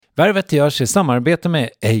Värvet görs i samarbete med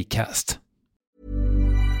Acast.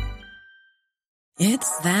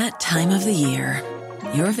 It's that time of the year.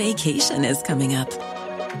 Your vacation is coming up.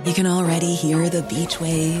 You can already hear the beach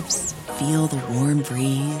waves, feel the warm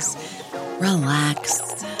breeze, relax,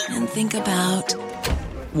 and think about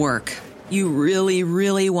work. You really,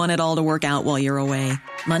 really want it all to work out while you're away.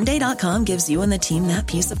 Monday.com gives you and the team that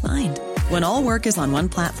peace of mind. When all work is on one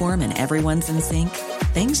platform and everyone's in sync,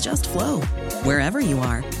 things just flow. Wherever you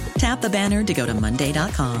are, tap the banner to go to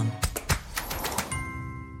Monday.com.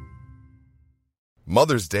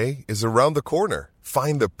 Mother's Day is around the corner.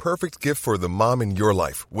 Find the perfect gift for the mom in your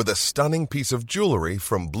life with a stunning piece of jewelry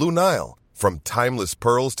from Blue Nile. From timeless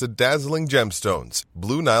pearls to dazzling gemstones,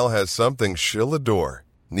 Blue Nile has something she'll adore.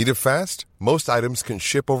 Need it fast? Most items can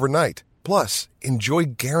ship overnight. Plus, enjoy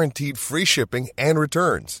guaranteed free shipping and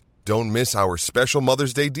returns. Don't miss our special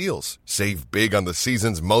Mother's Day deals. Save big on the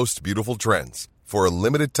season's most beautiful trends. For a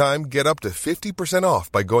limited time, get up to 50%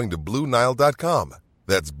 off by going to BlueNile.com.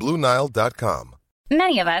 That's BlueNile.com.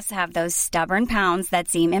 Many of us have those stubborn pounds that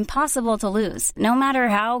seem impossible to lose, no matter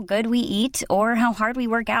how good we eat or how hard we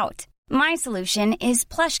work out. My solution is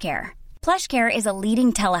PlushCare. PlushCare is a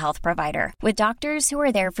leading telehealth provider with doctors who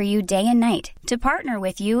are there for you day and night to partner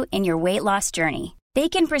with you in your weight loss journey. They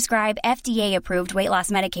can prescribe FDA-approved weight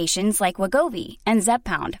loss medications like Wegovy and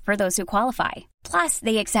Zepbound for those who qualify. Plus,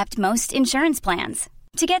 they accept most insurance plans.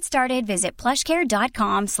 To get started, visit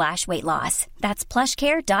plushcare.com/weightloss. That's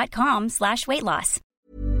plushcare.com/weightloss.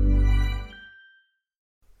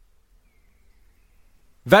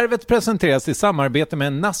 Värvet presenteras i samarbete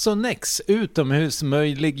med Nasonex,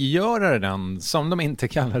 utomhusmöjliggöraren, som de inte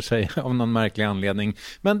kallar sig av någon märklig anledning.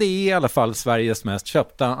 Men det är i alla fall Sveriges mest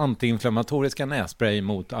köpta antiinflammatoriska nässpray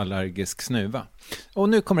mot allergisk snuva. Och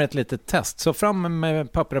nu kommer ett litet test, så fram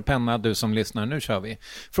med papper och penna du som lyssnar, nu kör vi.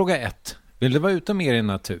 Fråga 1. Vill du vara ute mer i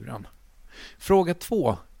naturen? Fråga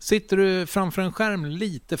 2. Sitter du framför en skärm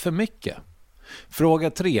lite för mycket? Fråga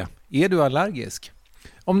 3. Är du allergisk?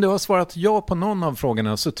 Om du har svarat ja på någon av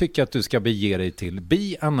frågorna så tycker jag att du ska bege dig till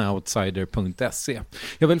beanoutsider.se.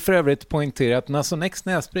 Jag vill för övrigt poängtera att Nasonex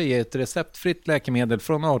nässpray är ett receptfritt läkemedel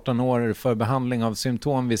från 18 år för behandling av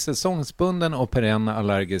symptom vid säsongsbunden och perenn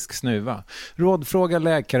allergisk snuva. Rådfråga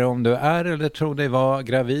läkare om du är eller tror dig vara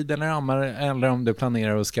gravid eller ammar, eller om du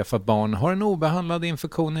planerar att skaffa barn, har en obehandlad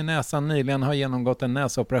infektion i näsan, nyligen har genomgått en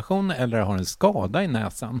näsoperation eller har en skada i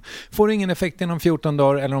näsan. Får ingen effekt inom 14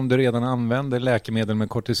 dagar eller om du redan använder läkemedel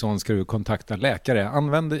med kortison ska du kontakta läkare.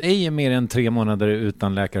 Använd ej mer än 3 månader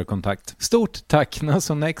utan läkarkontakt. Stort tack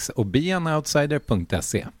Nasonex och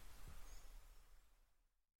beanoutsider.se.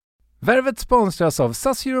 Värvet sponsras av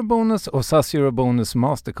SAS Eurobonus och SAS Eurobonus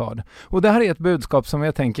Mastercard. Och det här är ett budskap som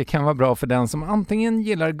jag tänker kan vara bra för den som antingen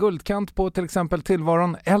gillar guldkant på till exempel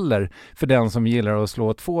tillvaron eller för den som gillar att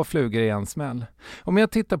slå 2 flugor i en smäll. Om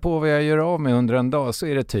jag tittar på vad jag gör av med under en dag så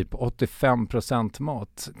är det typ 85%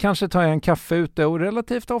 mat. Kanske tar jag en kaffe ute och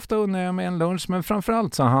relativt ofta unnar jag mig en lunch, men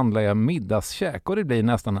framförallt så handlar jag middagskäk och det blir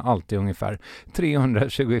nästan alltid ungefär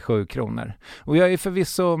 327 kronor. Och jag är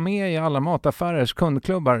förvisso med i alla mataffärers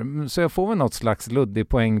kundklubbar så jag får väl något slags luddig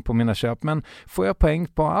poäng på mina köp, men får jag poäng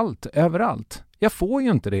på allt, överallt? Jag får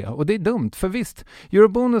ju inte det och det är dumt, för visst,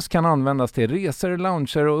 Eurobonus kan användas till resor,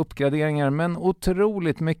 lounger och uppgraderingar, men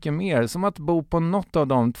otroligt mycket mer, som att bo på något av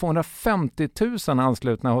de 250 000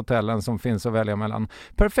 anslutna hotellen som finns att välja mellan.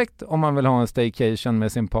 Perfekt om man vill ha en staycation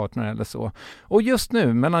med sin partner eller så. Och just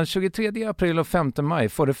nu, mellan 23 april och 5 maj,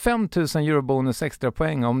 får du 5 000 Eurobonus extra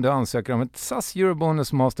poäng om du ansöker om ett SAS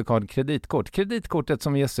Eurobonus Mastercard kreditkort. Kreditkortet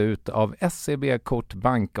som ges ut av SEB Kort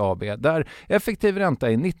Bank AB, där effektiv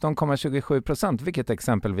ränta är 19,27%. Vilket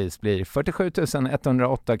exempelvis blir 47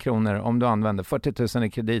 108 kronor om du använder 40 000 i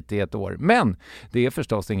kredit i ett år. Men det är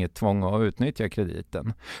förstås inget tvång att utnyttja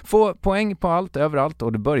krediten. Få poäng på allt överallt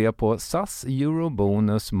och du börjar på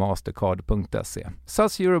saseurobonusmastercard.se.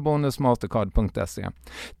 saseurobonusmastercard.se.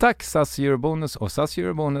 Tack SAS Eurobonus och SAS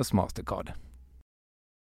Eurobonus Mastercard.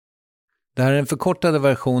 Det här är den förkortade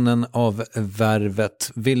versionen av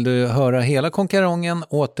Värvet. Vill du höra hela konkarongen,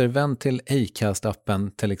 återvänd till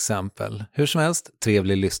Acast-appen till exempel. Hur som helst,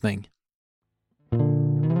 trevlig lyssning.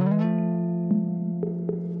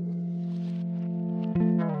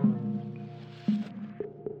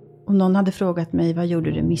 Om någon hade frågat mig, vad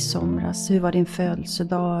gjorde du i midsomras? Hur var din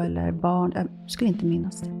födelsedag eller barn? Jag skulle inte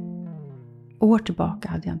minnas det. År tillbaka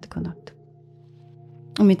hade jag inte kunnat.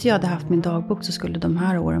 Om inte jag hade haft min dagbok så skulle de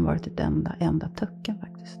här åren varit ett enda töcken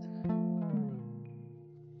faktiskt.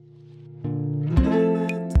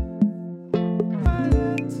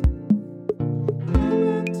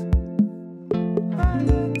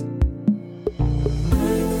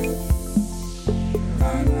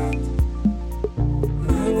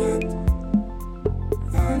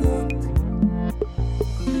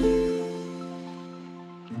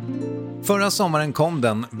 Förra sommaren kom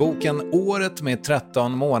den, boken Året med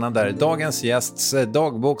 13 månader, dagens gästs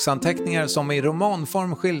dagboksanteckningar som i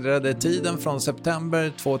romanform skildrade tiden från september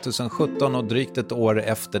 2017 och drygt ett år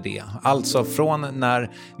efter det. Alltså från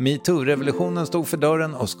när MeToo-revolutionen stod för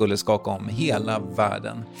dörren och skulle skaka om hela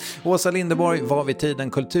världen. Åsa Linderborg var vid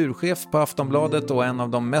tiden kulturchef på Aftonbladet och en av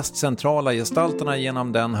de mest centrala gestalterna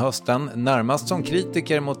genom den hösten, närmast som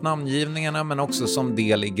kritiker mot namngivningarna men också som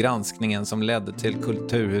del i granskningen som ledde till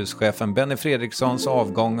kulturhuschefen Benny Fredrikssons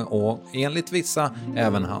avgång och enligt vissa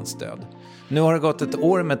även hans död. Nu har det gått ett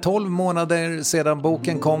år med 12 månader sedan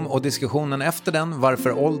boken kom och diskussionen efter den,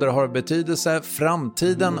 varför ålder har betydelse,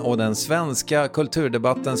 framtiden och den svenska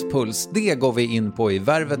kulturdebattens puls, det går vi in på i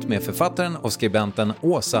värvet med författaren och skribenten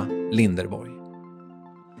Åsa Linderborg.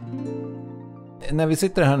 När vi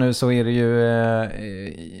sitter här nu så är det ju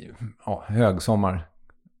högsommar.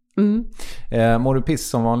 Mår du piss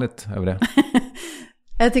som vanligt över det?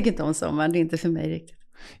 Jag tycker inte om sommar, det är inte för mig riktigt.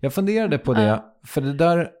 Jag funderade på det, för det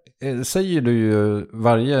där säger du ju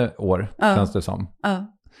varje år, känns det som.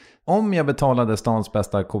 Om jag betalade stans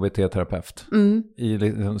bästa KBT-terapeut i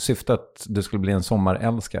syfte att du skulle bli en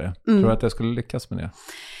sommarälskare, tror du att jag skulle lyckas med det?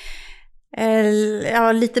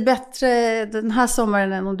 Ja, lite bättre den här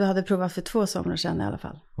sommaren än om du hade provat för 2 somrar sedan i alla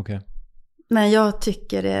fall. Okej. Men jag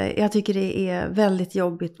tycker det är väldigt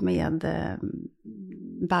jobbigt med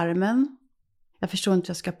barmen. Jag förstår inte vad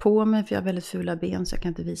jag ska på mig för jag har väldigt fula ben så jag kan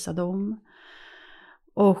inte visa dem.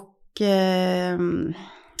 Och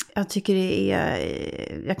jag tycker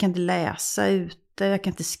jag kan inte läsa ute, jag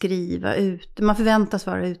kan inte skriva ute. Man förväntas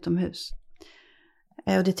vara utomhus.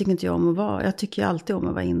 Och det tycker inte jag om att vara. Jag tycker alltid om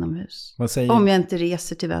att vara inomhus. Om jag inte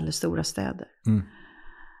reser till väldigt stora städer.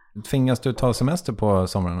 Tvingas du ta semester på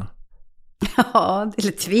somrarna? Ja,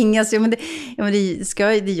 eller tvingas ju, men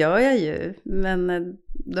det gör jag ju. Men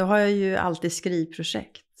då har jag ju alltid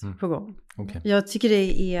skrivprojekt på gång. Okay. Jag tycker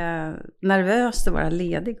det är nervöst att vara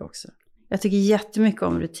ledig också. Jag tycker jättemycket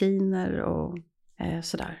om rutiner och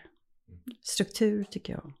sådär. Struktur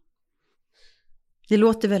tycker jag. Det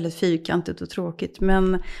låter väldigt fyrkantigt och tråkigt,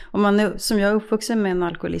 men om man är, som jag är uppvuxen med en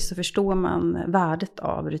alkoholist, så förstår man värdet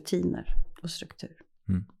av rutiner och struktur.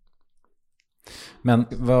 Men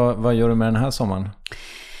vad gör du med den här sommaren?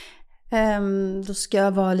 Då ska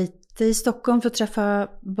jag vara lite i Stockholm för att träffa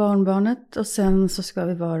barnbarnet och sen så ska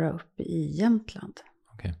vi vara uppe i Jämtland.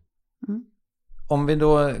 Okej. Om vi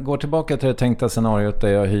då går tillbaka till det tänkta scenariot där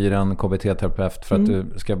jag hyr en KBT-terapeut för att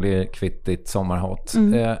du ska bli kvitt ditt sommarhat.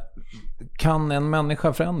 Kan en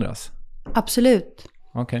människa förändras? Absolut.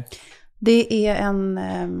 Okej. Det är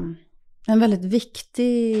en väldigt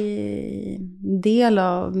viktig del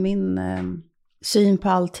av min syn på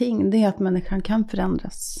allting. Det är att människan kan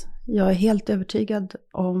förändras. Jag är helt övertygad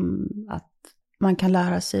om att man kan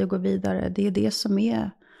lära sig att gå vidare. Det är det som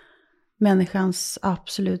är människans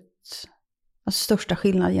absolut största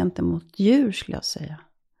skillnad gentemot djur, skulle jag säga.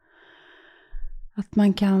 Att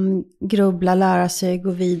man kan grubbla, lära sig,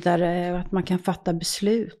 gå vidare och att man kan fatta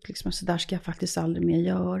beslut. Liksom, så där ska jag faktiskt aldrig mer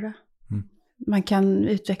göra. Man kan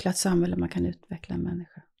utveckla ett samhälle, man kan utveckla en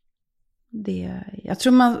människa. Jag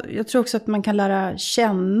tror också att man kan lära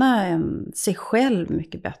känna sig själv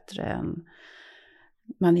mycket bättre än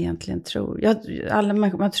man egentligen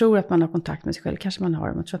tror. Man tror att man har kontakt med sig själv, kanske man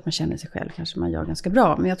har. Man tror att man känner sig själv, kanske man gör ganska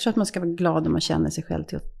bra. Men jag tror att man ska vara glad om man känner sig själv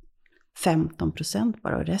till 15%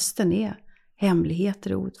 bara. Och resten är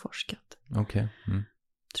hemligheter och outforskat. Okej.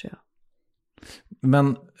 Tror jag.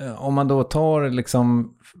 Men om man då tar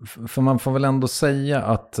liksom, för man får väl ändå säga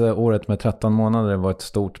att året med 13 månader var ett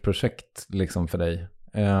stort projekt liksom för dig.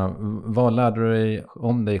 Vad lärde du dig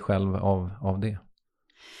om dig själv av det?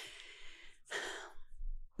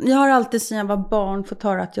 Jag har alltid sedan jag var barn fått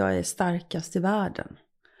höra att jag är starkast i världen.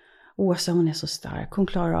 Åsa, hon är så stark, hon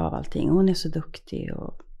klarar av allting, hon är så duktig.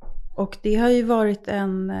 Och det har ju varit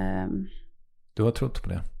en... Du har trott på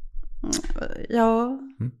det? Ja.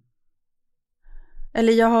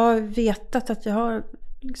 Eller jag har vetat att jag har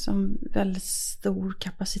liksom väldigt stor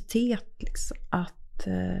kapacitet liksom, att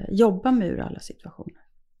jobba med ur alla situationer.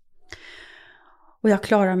 Och jag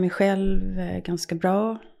klarar mig själv ganska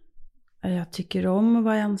bra. Jag tycker om att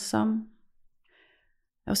vara ensam.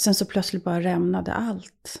 Och sen så plötsligt bara rämnade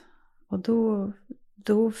allt. Och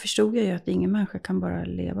då förstod jag ju att ingen människa kan bara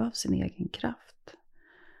leva av sin egen kraft.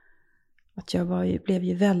 Att jag blev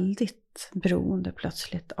ju väldigt beroende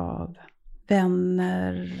plötsligt av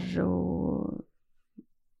vänner och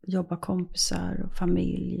jobbarkompisar och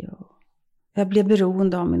familj. Och jag blev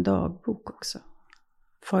beroende av min dagbok också.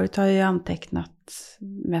 Förut har jag antecknat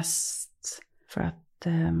mest för att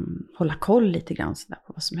hålla koll lite grann så där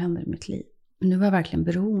på vad som händer i mitt liv. Nu var jag verkligen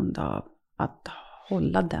beroende av att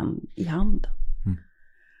hålla den i handen.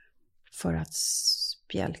 För att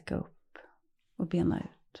spjälka upp och bena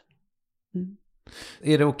ut.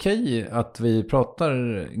 Är det okej att vi pratar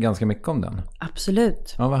ganska mycket om den?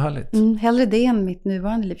 Absolut. Ja, vad härligt. Hellre det än mitt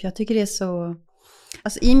nuvarande liv. Jag tycker det är så...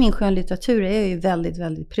 Alltså i min skönlitteratur är jag ju väldigt,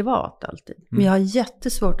 väldigt privat alltid. Men jag har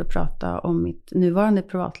jättesvårt att prata om mitt nuvarande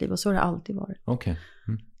privatliv och så har det alltid varit. Okej.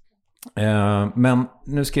 Men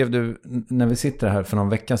nu skrev du, när vi sitter här för någon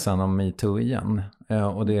vecka sedan, om MeToo igen.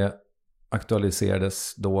 Och det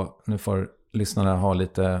aktualiserades då. Nu får lyssnarna ha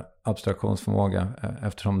lite abstraktionsförmåga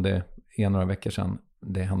eftersom det är några veckor sedan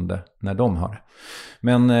det hände när de har det.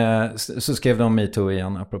 Men så skrev de MeToo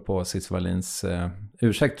igen apropå Cissi Wallins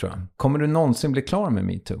ursäkt, tror jag. Kommer du någonsin bli klar med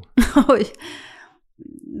MeToo? Oj.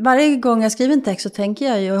 Varje gång jag skriver en text så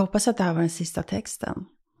tänker jag hoppas att det här var den sista texten.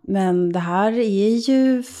 Men det här är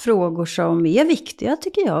ju frågor som är viktiga,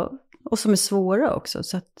 tycker jag. Och som är svåra också.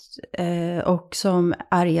 Så att, och som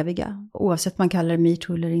är eviga. Oavsett man kallar det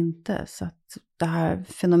MeToo eller inte. Så att det här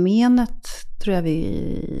fenomenet tror jag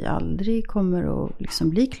vi aldrig kommer att liksom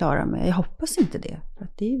bli klara med. Jag hoppas inte det. För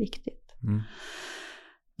att det är viktigt.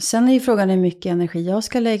 Sen är ju frågan hur mycket energi jag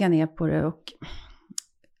ska lägga ner på det. Och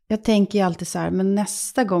jag tänker ju alltid så här, men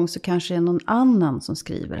nästa gång så kanske det är någon annan som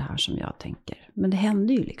skriver det här som jag tänker. Men det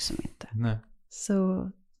händer ju liksom inte. Nej.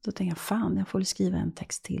 Så då tänker jag, fan, jag får skriva en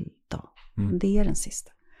text till då. Det är den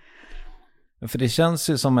sista. För det känns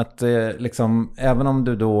ju som att liksom, även om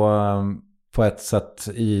du då på ett sätt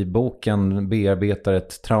i boken bearbetar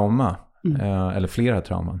ett trauma, eller flera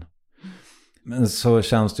trauman. Men så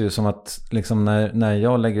känns det ju som att liksom, när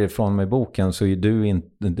jag lägger ifrån mig boken så är du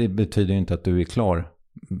inte, det betyder ju inte att du är klar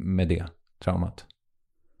med det traumat.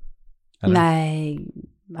 Eller? Nej,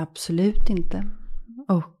 absolut inte.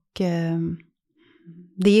 Och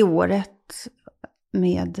det året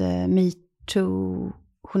med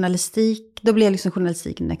MeToo-journalistik, då blev liksom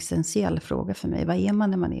journalistik en existentiell fråga för mig. Vad är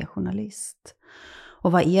man när man är journalist?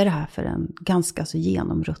 Och vad är det här för en ganska så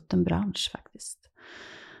genomrutten bransch faktiskt?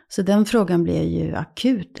 Så den frågan blev ju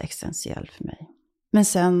akut existentiell för mig. Men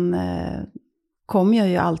sen kom jag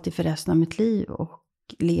ju alltid för resten av mitt liv och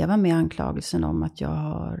leva med anklagelsen om att jag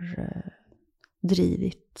har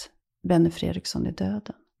drivit Benny Fredriksson i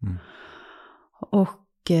döden. Och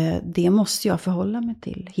det måste jag förhålla mig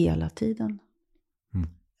till hela tiden.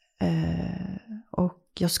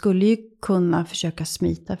 Och jag skulle ju kunna försöka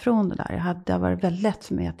smita från det där. Det har varit väldigt lätt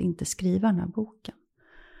för mig att inte skriva den här boken.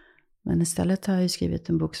 Men istället har jag ju skrivit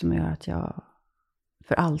en bok som gör att jag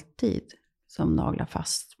för alltid som naglar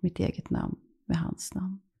fast mitt eget namn med hans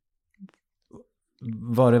namn.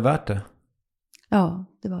 Var det värt det? Ja,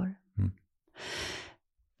 det var det.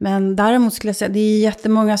 Men däremot skulle jag säga, det är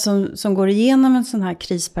jättemånga som går igenom en sån här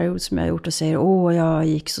krisperiod som jag har gjort och säger, jag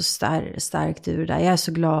gick så starkt ur det. Jag är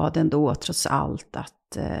så glad ändå trots allt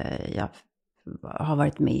att jag har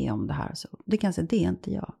varit med om det här. Så det kan jag säga, det är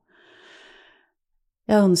inte jag.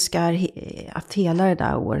 Jag önskar att hela det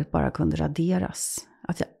där året bara kunde raderas.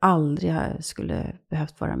 Att jag aldrig skulle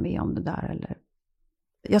behövt vara med om det där. Eller...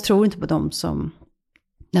 Jag tror inte på dem som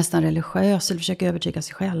nästan religiösa eller försöker övertyga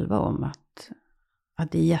sig själva om att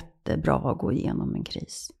det är jättebra att gå igenom en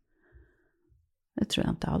kris. Det tror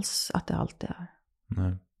jag inte alls att det alltid är.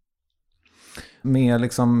 Nej. Med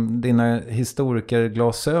liksom dina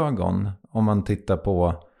historikerglasögon, om man tittar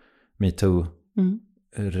på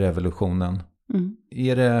MeToo-revolutionen.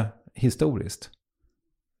 Är det historiskt?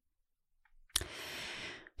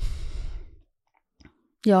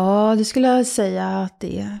 Ja, det skulle jag säga att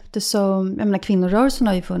det är. Eftersom, jag menar, kvinnorörelsen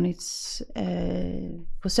har ju funnits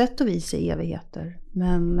på sätt och vis i evigheter.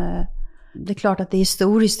 Men det är klart att det är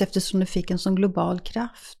historiskt eftersom det fick en sån global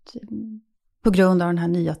kraft på grund av den här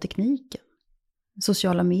nya tekniken.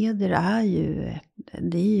 Sociala medier är ju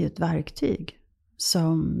ett verktyg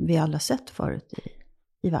som vi alla sett förut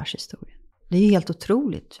i världshistorien. Det är ju helt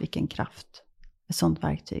otroligt vilken kraft ett sånt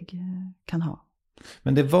verktyg kan ha.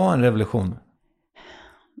 Men det var en revolution?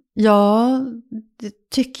 Ja, det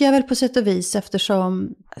tycker jag väl på sätt och vis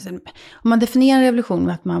eftersom alltså, om man definierar en revolution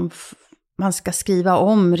med att man ska skriva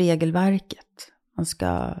om regelverket, man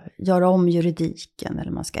ska göra om juridiken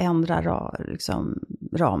eller man ska ändra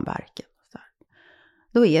ramverket.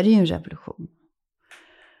 Då är det ju en revolution.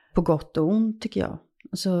 På gott och ont tycker jag.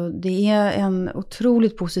 Så det är en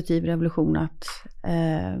otroligt positiv revolution att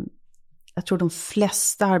jag tror de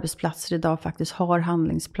flesta arbetsplatser idag faktiskt har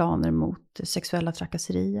handlingsplaner mot sexuella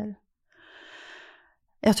trakasserier.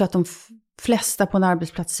 Jag tror att de flesta på en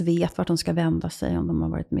arbetsplats vet vart de ska vända sig om de har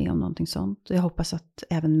varit med om någonting sånt. Och jag hoppas att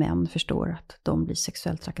även män förstår att de blir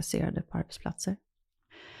sexuellt trakasserade på arbetsplatser.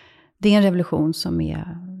 Det är en revolution som jag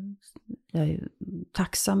är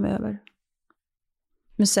tacksam över.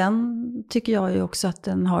 Men sen tycker jag ju också att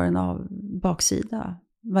den har en baksida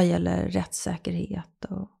vad gäller rättssäkerhet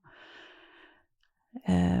och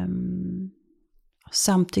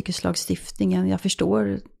samtyckeslagstiftningen. Jag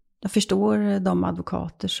förstår de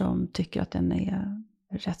advokater som tycker att den är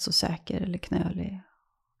rätt så säker eller knölig.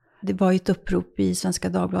 Det var ju ett upprop i Svenska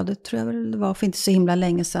Dagbladet, tror jag väl det var, för inte så himla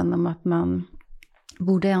länge sedan, om att man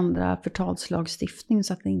borde ändra förtalslagstiftning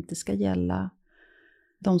så att det inte ska gälla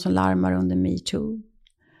de som larmar under MeToo.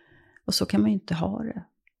 Och så kan man ju inte ha det.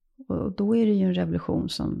 Och då är det ju en revolution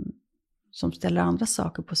som ställer andra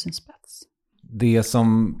saker på sin spets. Det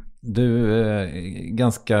som du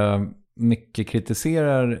ganska mycket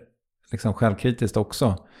kritiserar, liksom självkritiskt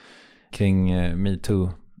också, kring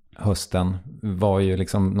MeToo-hösten var ju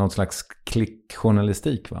liksom någon slags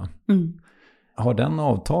klickjournalistik, va? Mm. Har den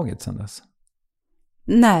avtagit sedan dess?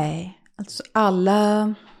 Nej, alltså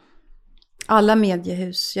alla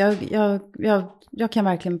mediehus, jag kan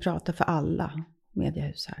verkligen prata för alla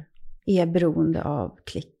mediehus här, är beroende av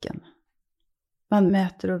klicken. Man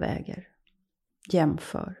mäter och väger,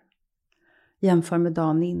 jämför med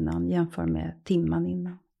dagen innan, jämför med timman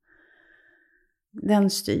innan. Den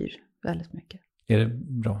styr väldigt mycket. Är det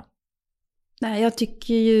bra? Nej, jag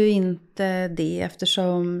tycker ju inte det,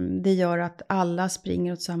 eftersom det gör att alla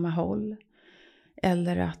springer åt samma håll.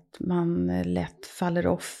 Eller att man lätt faller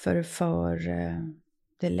offer för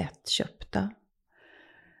det lättköpta.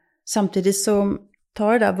 Samtidigt så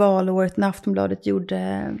tar det där valåret när Aftonbladet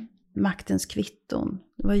gjorde Maktens kvitton.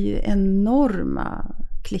 Det var ju enorma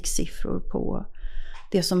klicksiffror på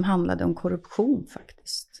det som handlade om korruption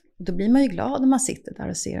faktiskt. Då blir man ju glad när man sitter där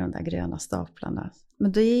och ser de där gröna staplarna.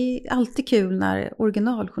 Men det är alltid kul när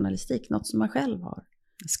originaljournalistik, något som man själv har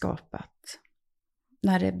skapat,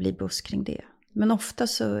 när det blir buss kring det. Men ofta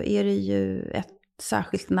så är det ju ett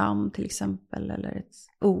särskilt namn till exempel, eller ett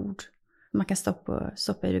ord. Man kan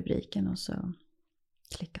stoppa i rubriken och så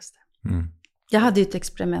klickas det. Mm. Jag hade ju ett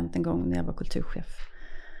experiment en gång när jag var kulturchef.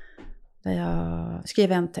 Där jag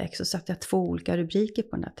skrev en text och satte jag 2 olika rubriker på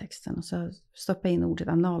den där texten. Och så stoppade jag in ordet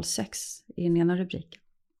analsex i den ena rubriken.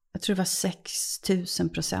 Jag tror det var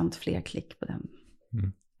 6000% fler klick på den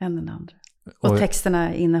än den andra. Och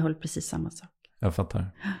texterna innehöll precis samma sak. Jag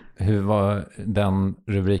fattar. Hur var den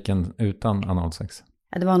rubriken utan analsex?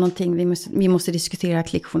 Ja, det var någonting, vi måste diskutera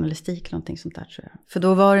klickjournalistik, någonting sånt där, tror jag. För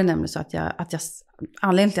då var det nämligen så att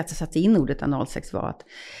anledningen till att jag satte in ordet analsex var att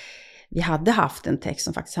vi hade haft en text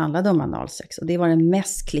som faktiskt handlade om analsex. Och det var den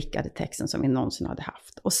mest klickade texten som vi någonsin hade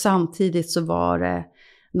haft. Och samtidigt så var det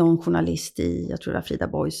någon journalist jag tror det var Frida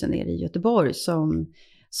Boisen nere i Göteborg,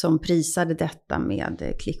 som prisade detta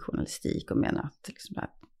med klickjournalistik och menade att liksom,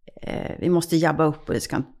 vi måste jabba upp och det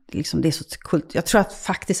ska liksom, det är så jag tror att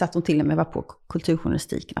faktiskt att de till och med var på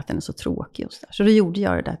kulturjournalistiken, att den är så tråkig och så där. Så då gjorde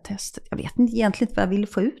jag det där testet. Jag vet inte egentligen vad jag ville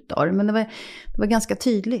få ut av det, men det var ganska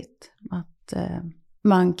tydligt att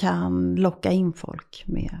man kan locka in folk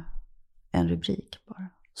med en rubrik bara.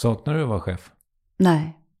 Saknar du att vara chef?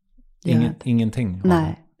 Nej. Ingenting?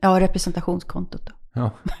 Nej. Ja, representationskontot då.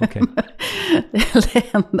 Ja, okej. Det är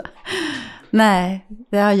det enda. Nej,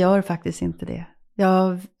 jag gör faktiskt inte det.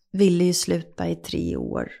 Jag ville ju sluta i 3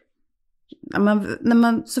 år.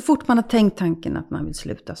 Så fort man har tänkt tanken att man vill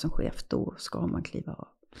sluta som chef, då ska man kliva av.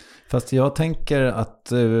 Fast jag tänker att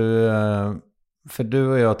för du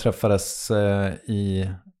och jag träffades i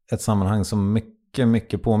ett sammanhang som mycket,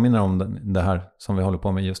 mycket påminner om det här som vi håller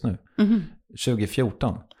på med just nu.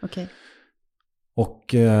 2014. Okej.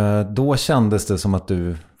 Och då kändes det som att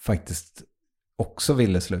du faktiskt också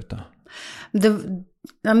ville sluta.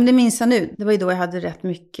 Det minns jag nu. Det var ju då jag hade rätt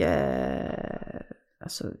mycket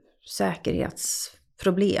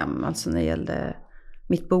säkerhetsproblem. Alltså när det gällde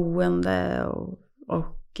mitt boende.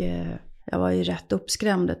 Och jag var ju rätt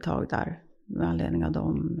uppskrämd ett tag där. Med anledning av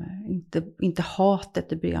dem. Inte hatet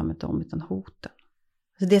det bryr jag mig inte om, utan hoten.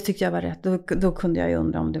 Så det tyckte jag var rätt. Då kunde jag ju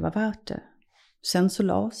undra om det var värt det. Sen så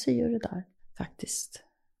la sig ju det där faktiskt.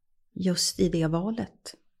 Just i det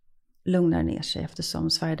valet lugnar ner sig, eftersom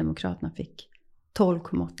Sverigedemokraterna fick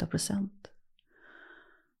 12,8%.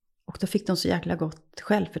 Och då fick de så jäkla gott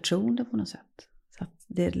självförtroende på något sätt. Så att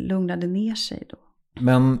det lugnade ner sig då.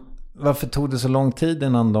 Men varför tog det så lång tid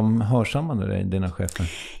innan de hörsammade dig, dina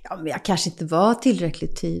chefer? Ja, men jag kanske inte var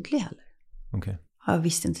tillräckligt tydlig heller. Okej. Jag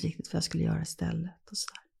visste inte riktigt vad jag skulle göra istället och så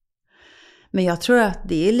där. Men jag tror att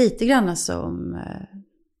det är lite grann som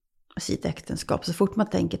sitt äktenskap. Så fort man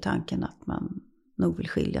tänker tanken att man nog vill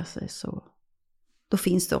skilja sig, så då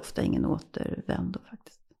finns det ofta ingen återvändo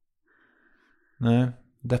faktiskt. Nej,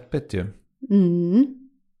 deppigt ju.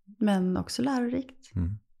 Men också lärorikt.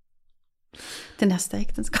 Till nästa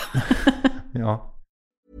äktenskap. Ja.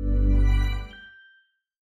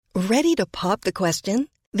 Ready to pop the question?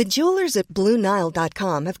 The jewelers at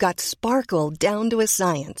BlueNile.com have got sparkle down to a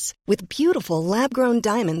science with beautiful lab-grown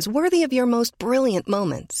diamonds worthy of your most brilliant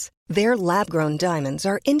moments. Their lab-grown diamonds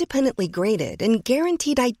are independently graded and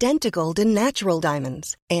guaranteed identical to natural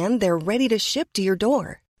diamonds, and they're ready to ship to your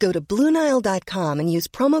door. Go to BlueNile.com and use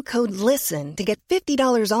promo code LISTEN to get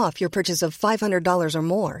 $50 off your purchase of $500 or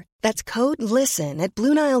more. That's code LISTEN at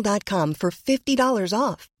BlueNile.com for $50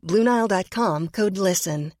 off. BlueNile.com, code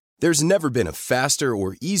LISTEN. There's never been a faster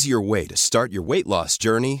or easier way to start your weight loss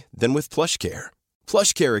journey than with PlushCare.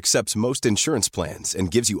 PlushCare accepts most insurance plans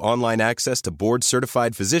and gives you online access to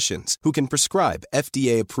board-certified physicians who can prescribe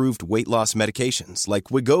FDA-approved weight loss medications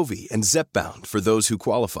like Wegovy and Zepbound for those who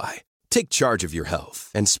qualify. Take charge of your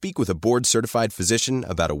health and speak with a board-certified physician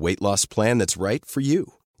about a weight loss plan that's right for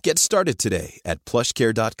you. Get started today at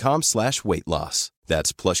plushcare.com/weightloss.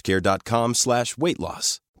 That's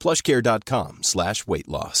plushcare.com/weightloss.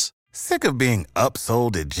 plushcare.com/weightloss. Sick of being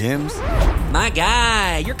upsold at gyms? My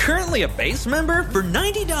guy, you're currently a base member. For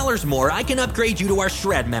 $90 more, I can upgrade you to our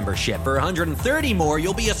Shred membership. For $130 more,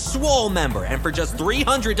 you'll be a Swole member. And for just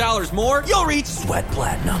 $300 more, you'll reach Sweat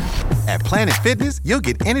Platinum. At Planet Fitness, you'll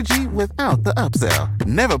get energy without the upsell.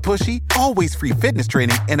 Never pushy, always free fitness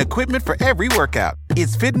training and equipment for every workout.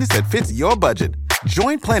 It's fitness that fits your budget.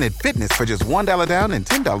 Join Planet Fitness for just $1 down and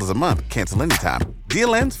 $10 a month. Cancel anytime.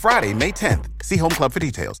 Deal ends Friday, May 10th. See Home Club for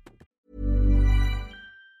details.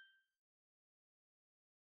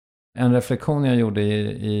 En reflektion jag gjorde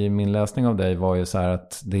i min läsning av dig var ju så här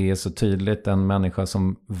att det är så tydligt en människa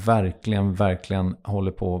som verkligen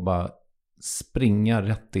håller på att bara springa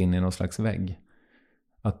rätt in i någon slags vägg.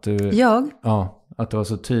 Att du... Jag? Ja, att det var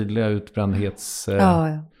så tydliga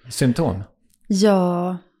utbrändhetssymptom.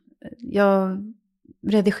 Ja, jag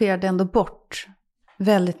redigerade ändå bort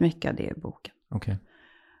väldigt mycket av det i boken. Okej.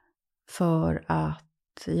 För att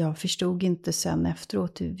jag förstod inte sen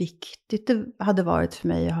efteråt hur viktigt det hade varit för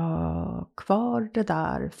mig att ha kvar det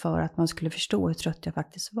där för att man skulle förstå hur trött jag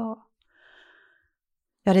faktiskt var.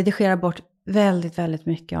 Jag redigerar bort väldigt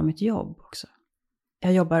mycket av mitt jobb också.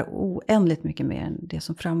 Jag jobbar oändligt mycket mer än det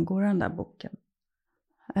som framgår i den där boken.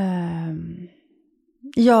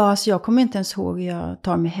 Alltså jag kommer inte ens ihåg hur jag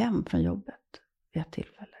tar mig hem från jobbet vid ett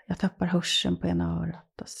tillfälle. Jag tappar hörseln på ena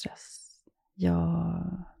örat av stress. Jag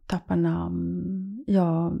tappar namn.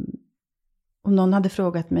 Om någon hade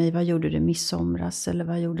frågat mig, vad gjorde du midsomras eller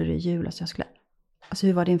vad gjorde du i jul? Alltså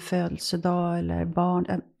hur var din födelsedag eller barn?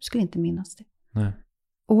 Jag skulle inte minnas det. Nej.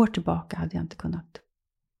 År tillbaka hade jag inte kunnat.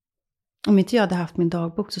 Om inte jag hade haft min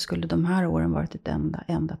dagbok så skulle de här åren varit ett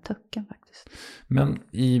enda töcken faktiskt. Men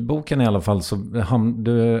i boken i alla fall så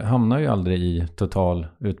du hamnar ju aldrig i total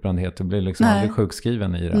utbrändhet. Du blir liksom aldrig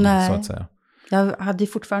sjukskriven i den så att säga. Jag hade ju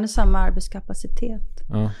fortfarande samma arbetskapacitet.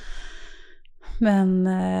 Ja. Men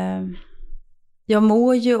jag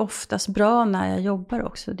mår ju oftast bra när jag jobbar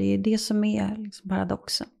också. Det är det som är liksom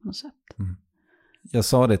paradoxen på något sätt. Mm. Jag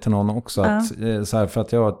sa det till någon också att, så här, för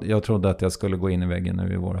att jag trodde att jag skulle gå in i väggen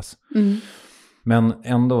nu i våras. Mm. Men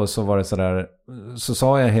ändå så var det så där, så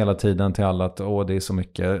sa jag hela tiden till alla att det är så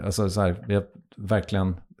mycket, alltså så här, jag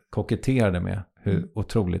verkligen koketterade med hur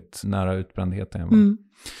otroligt nära utbrändheten jag var. Mm.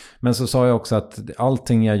 Men så sa jag också att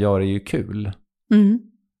allting jag gör är ju kul. Mm.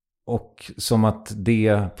 Och som att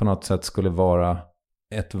det på något sätt skulle vara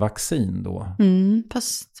ett vaccin då.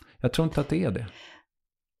 Fast jag tror inte att det är det.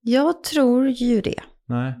 Jag tror ju det.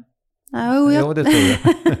 Nej. Jo, det tror jag.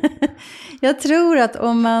 Jag tror att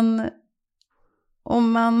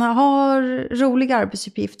om man har roliga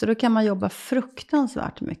arbetsuppgifter då kan man jobba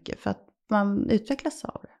fruktansvärt mycket för att man utvecklas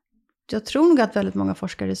av det. Jag tror nog att väldigt många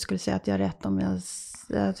forskare skulle säga att jag har rätt om jag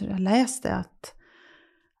läste att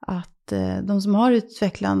de som har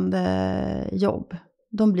utvecklande jobb,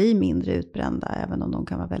 de blir mindre utbrända även om de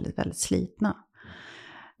kan vara väldigt slitna.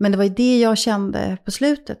 Men det var ju det jag kände på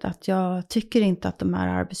slutet, att jag tycker inte att de här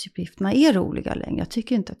arbetsuppgifterna är roliga längre. Jag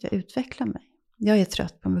tycker inte att jag utvecklar mig. Jag är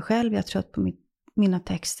trött på mig själv, jag är trött på mina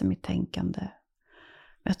texter, mitt tänkande.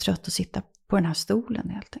 Jag är trött att sitta på den här stolen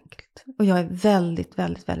helt enkelt. Och jag är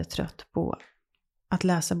väldigt trött på att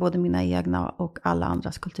läsa både mina egna och alla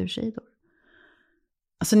andras kultursidor.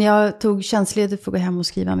 Alltså när jag tog tjänstledigt för att gå hem och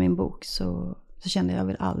skriva min bok så kände jag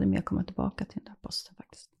vill aldrig mer komma tillbaka till den där posten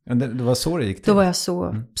faktiskt. Det var så det gick till? Då var jag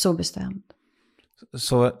så bestämd.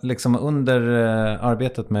 Så liksom under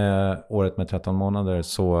arbetet med året med 13 månader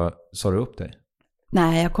så sa du upp dig?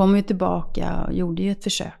 Nej, jag kom ju tillbaka och gjorde ju ett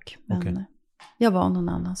försök. Men jag var någon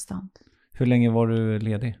annanstans. Hur länge var du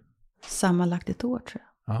ledig? Sammanlagt ett år tror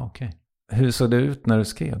jag. Okej. Hur såg det ut när du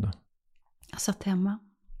skrev då? Jag satt hemma.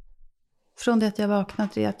 Från det att jag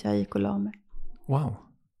vaknade till att jag gick och la mig. Wow.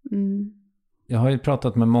 Jag har ju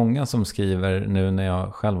pratat med många som skriver nu när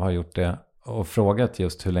jag själv har gjort det och frågat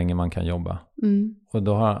just hur länge man kan jobba. Och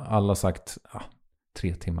då har alla sagt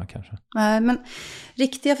 3 timmar kanske. Nej, men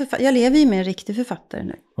jag lever ju med en riktig författare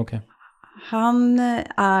nu. Okej. Han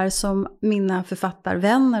är som mina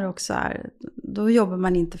författarvänner också är. Då jobbar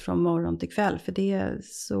man inte från morgon till kväll. För det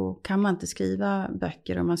så kan man inte skriva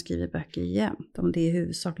böcker om man skriver böcker jämt. Om det är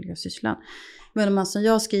huvudsakliga sysslan. Men om man som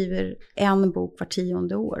jag skriver en bok var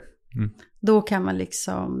 10:e år. Då kan man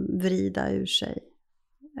liksom vrida ur sig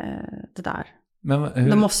det där. Men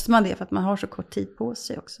då måste man det för att man har så kort tid på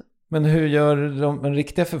sig också. Men hur gör de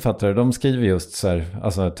riktiga författare? De skriver just så här,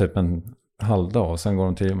 alltså typ en halvdag och sen går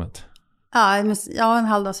de till gymmet. Ja, en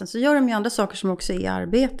halvdag sen. Så gör de ju andra saker som också är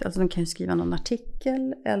arbete. Alltså de kan ju skriva någon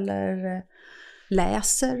artikel eller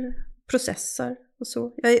läser, processar och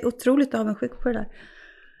så. Jag är otroligt avundsjuk på det där.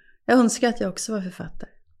 Jag önskar att jag också var författare.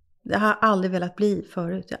 Jag har aldrig velat bli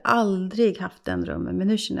förut. Jag har aldrig haft den drömmen. Men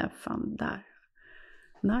nu känner jag fan där.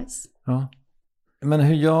 Nice. Ja. Men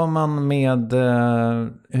hur gör man med...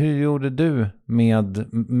 hur gjorde du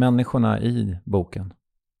med människorna i boken?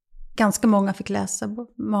 Ganska många fick läsa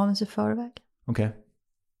manus i förväg. Okej.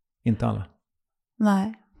 Inte alla?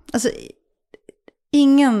 Nej. Alltså,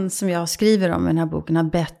 ingen som jag skriver om i den här boken har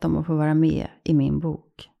bett om att få vara med i min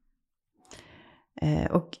bok.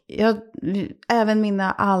 Och även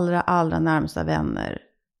mina allra närmsta vänner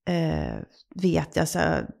vet jag så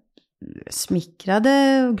här,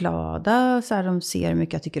 smickrade och glada. Så här, de ser hur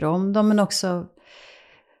mycket jag tycker om dem. Men också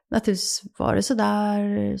naturligtvis var det så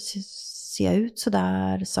där... Ser jag ut så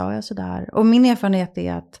där? Sa jag så där? Och min erfarenhet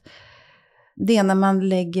är att det är när man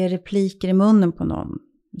lägger repliker i munnen på någon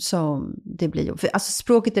som det blir. För alltså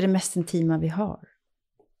språket är det mest intima vi har.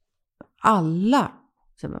 Alla.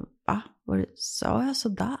 Så va? Sa jag så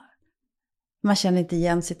där? Man känner inte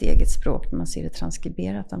igen sitt eget språk när man ser det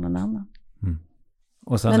transkriberat av någon annan.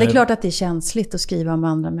 Men det är klart att det är känsligt att skriva om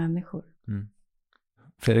andra människor.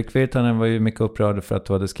 Fredrik Virtanen var ju mycket upprörd för att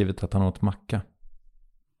du hade skrivit att han åt macka.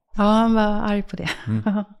 Ja, han var arg på det.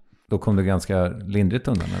 Då kom det ganska lindrigt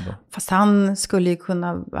undan då. Fast han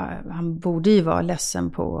borde ju vara ledsen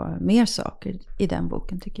på mer saker i den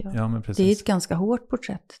boken tycker jag. Ja, men precis. Det är ett ganska hårt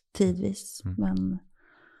porträtt tidvis. Men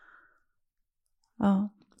ja.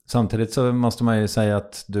 Samtidigt så måste man ju säga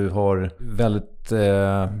att du har väldigt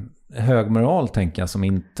hög moral tänker jag som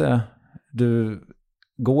inte... Du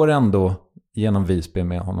går ändå genom Visby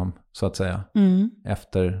med honom så att säga.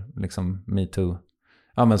 Efter liksom MeToo.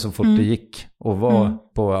 Ja, men så fort det gick och var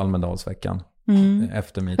på Almedalsveckan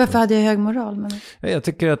efter MeToo. Varför hade jag hög moral? Men... Jag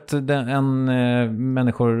tycker att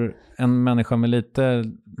en människa med lite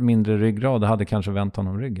mindre ryggrad hade kanske vänt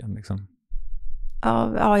honom ryggen. Liksom.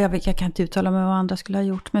 Ja, jag kan inte uttala mig vad andra skulle ha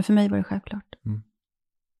gjort. Men för mig var det självklart.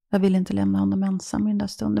 Jag ville inte lämna honom ensam i den där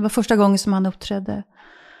stunden. Det var första gången som han uppträdde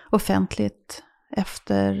offentligt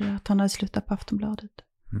efter att han hade slutat på Aftonbladet.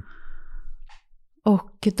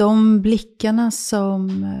 Och de blickarna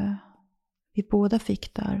som vi båda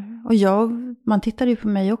fick där. Och man tittade ju på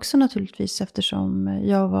mig också naturligtvis eftersom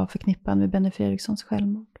jag var förknippad med Benny Fredrikssons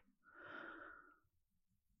självmord.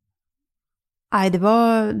 Nej, det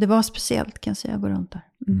var speciellt kan jag säga, att gå runt där.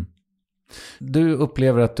 Du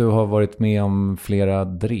upplever att du har varit med om flera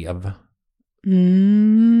drev?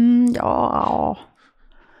 Ja.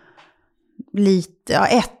 Lite,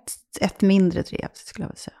 ett mindre drev skulle jag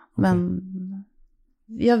vilja säga. Okay. Men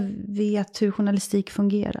jag vet hur journalistik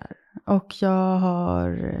fungerar. Och jag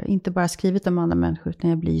har inte bara skrivit om andra människor utan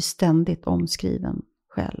jag blir ständigt omskriven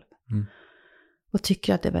själv. Och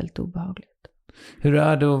tycker att det är väldigt obehagligt. Hur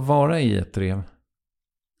är det att vara i ett drev?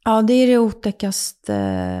 Ja, det är det otäckaste.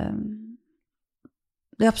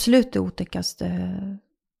 Det är absolut det otäckaste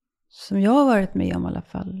som jag har varit med om i alla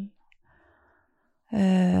fall.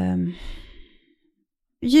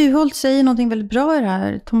 Juholt säger någonting väldigt bra i det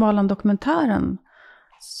här Tom Aland-dokumentären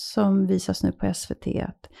som visas nu på SVT.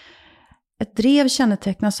 Att ett drev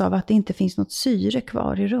kännetecknas av att det inte finns något syre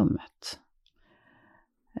kvar i rummet.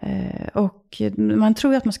 Och man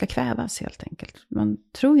tror ju att man ska kvävas helt enkelt. Man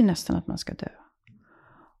tror ju nästan att man ska dö.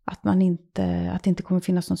 Att det inte kommer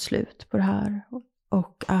finnas något slut på det här.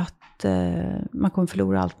 Och att man kommer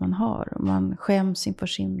förlora allt man har. Och man skäms inför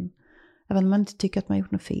även om man inte tycker att man har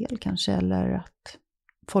gjort något fel kanske. Eller att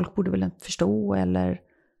folk borde väl inte förstå. Eller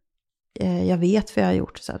jag vet vad jag har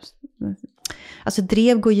gjort. Alltså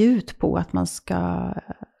drev går ju ut på att man ska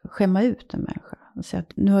skämma ut en människa. Och säga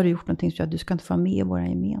att nu har du gjort någonting så att du ska inte få vara med i vår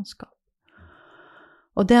gemenskap.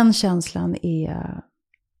 Och den känslan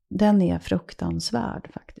är fruktansvärd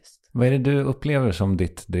faktiskt. Vad är det du upplever som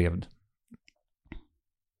ditt drev?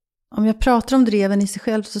 Om jag pratar om dreven i sig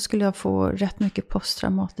själv så skulle jag få rätt mycket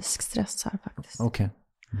posttraumatisk stress här faktiskt. Okej.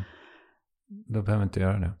 Då behöver jag inte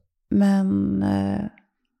göra det. Men,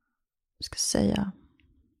 ska säga,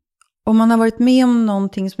 om man har varit med om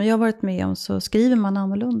någonting som jag har varit med om så skriver man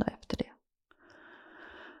annorlunda efter det.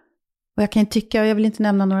 Och jag kan tycka, jag vill inte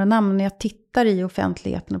nämna några namn, men när jag tittar i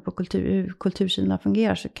offentligheten och på hur kultursidorna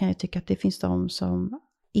fungerar så kan jag tycka att det finns de som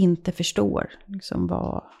inte förstår liksom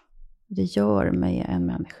vad det gör med en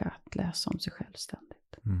människa att läsa om sig själv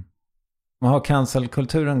ständigt. Men har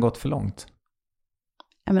cancelkulturen gått för långt?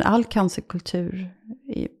 Ja, men all cancelkultur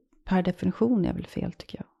per definition är väl fel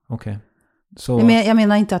tycker jag. Okej. Så... Jag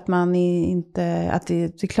menar inte att man inte, att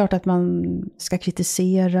det är klart att man ska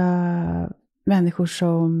kritisera människor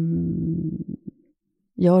som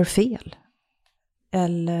gör fel.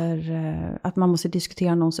 Eller att man måste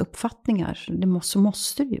diskutera någons uppfattningar. Så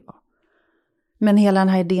måste det ju vara. Men hela den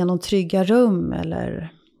här idén om trygga rum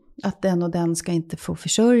eller att den och den ska inte få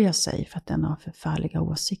försörja sig för att den har förfärliga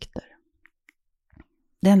åsikter.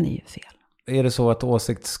 Den är ju fel. Är det så att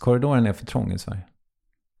åsiktskorridoren är för trång i Sverige?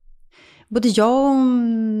 Både ja och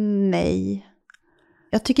nej.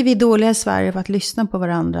 Jag tycker vi är dåliga i Sverige på att lyssna på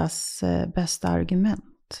varandras bästa argument.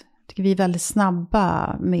 Jag tycker vi är väldigt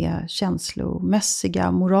snabba med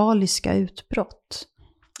känslomässiga, moraliska utbrott.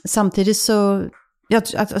 Samtidigt så,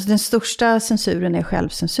 alltså den största censuren är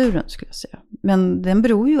självcensuren skulle jag säga. Men den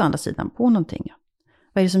beror ju å andra sidan på någonting.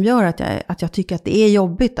 Vad är det som gör att jag tycker att det är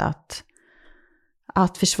jobbigt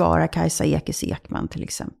att försvara Kajsa Ekis Ekman till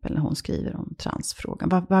exempel när hon skriver om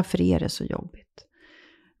transfrågan? Varför är det så jobbigt?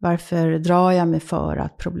 Varför drar jag mig för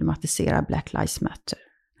att problematisera Black Lives Matter?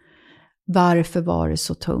 Varför var det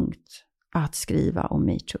så tungt att skriva om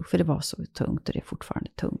MeToo? För det var så tungt och det är fortfarande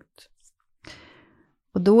tungt.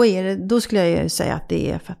 Och då skulle jag ju säga att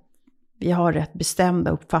det är för att vi har rätt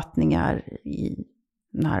bestämda uppfattningar i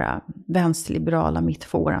den här vänsterliberala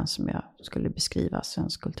mittfåran som jag skulle beskriva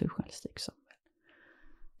svensk kulturjournalistik som.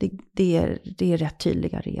 Det är rätt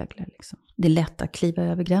tydliga regler. Liksom. Det är lätt att kliva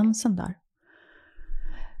över gränsen där.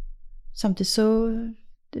 Samtidigt så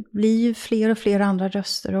det blir ju fler och fler andra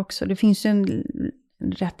röster också. Det finns ju en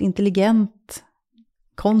rätt intelligent,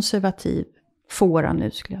 konservativ fåra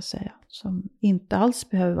nu skulle jag säga. Som inte alls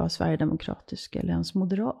behöver vara sverigedemokratisk eller ens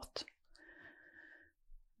moderat.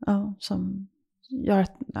 Ja, som gör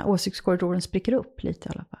att åsiktskorridoren spricker upp lite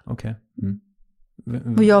i alla fall. Okej.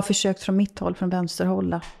 Och jag har försökt från mitt håll, från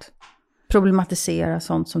vänsterhåll, att problematisera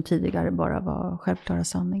sånt som tidigare bara var självklara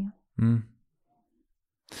sanningar.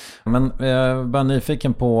 Men jag är bara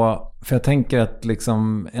nyfiken på, för jag tänker att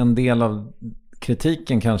liksom en del av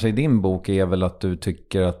kritiken kanske i din bok är väl att du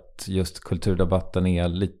tycker att just kulturdebatten är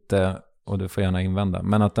lite, och du får gärna invända,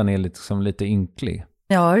 men att den är liksom lite ynklig.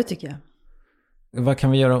 Ja, det tycker jag. Vad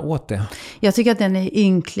kan vi göra åt det? Jag tycker att den är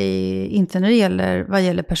ynklig, inte när det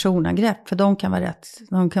gäller personangrepp, för de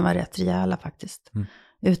kan vara rätt rejäla faktiskt.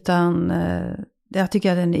 Utan jag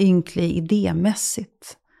tycker att den är ynklig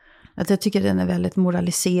idémässigt. Att jag tycker att den är väldigt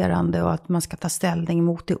moraliserande och att man ska ta ställning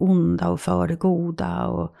mot det onda och för det goda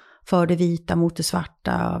och för det vita mot det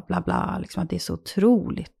svarta och bla bla. Liksom att det är så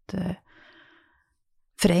otroligt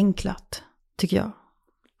förenklat, tycker jag.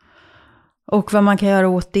 Och vad man kan göra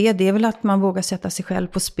åt det är väl att man vågar sätta sig själv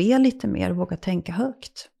på spel lite mer och vågar tänka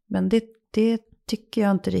högt. Men det tycker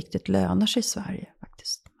jag inte riktigt lönar sig i Sverige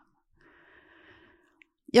faktiskt.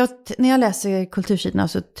 När jag läser kultursidorna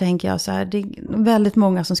så tänker jag så här, det är väldigt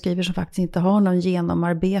många som skriver som faktiskt inte har någon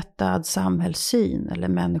genomarbetad samhällssyn eller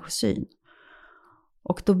människosyn.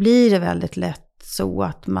 Och då blir det väldigt lätt så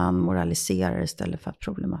att man moraliserar istället för att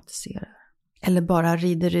problematisera. Eller bara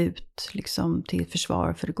rider ut liksom till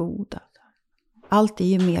försvar för det goda. Allt är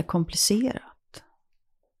ju mer komplicerat,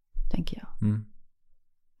 tänker jag.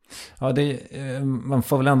 Ja, man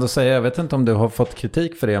får väl ändå säga, jag vet inte om du har fått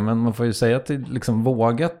kritik för det, men man får ju säga att det är liksom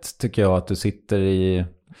vågat, tycker jag, att du sitter i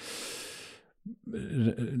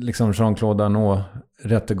liksom Jean-Claude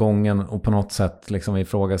Arnault-rättegången och på något sätt liksom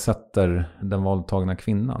ifrågasätter den våldtagna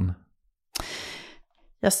kvinnan.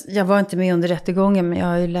 Jag var inte med under rättegången, men jag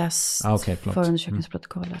har ju läst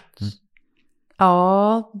förundersökningsprotokollet.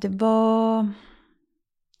 Ja, det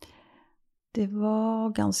var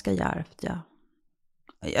ganska djärvt, ja.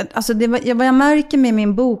 Alltså vad jag märker med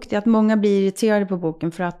min bok är att många blir irriterade på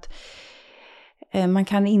boken för att man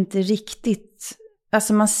kan inte riktigt,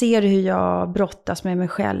 alltså man ser hur jag brottas med mig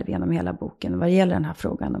själv genom hela boken vad det gäller den här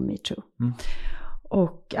frågan om MeToo.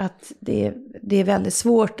 Och att det är väldigt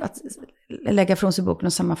svårt att lägga från sig boken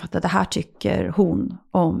och sammanfatta det här tycker hon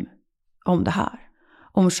om det här.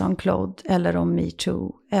 Om Jean-Claude eller om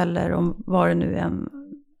MeToo eller om vad det nu än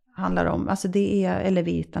handlar om. Alltså det är, eller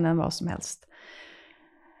Virtanen, vad som helst.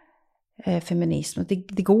 feminism.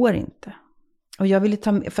 Det går inte. Och jag ville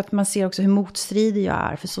för att man ser också hur motstridig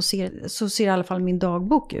jag är. För så ser i alla fall min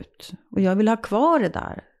dagbok ut. Och jag vill ha kvar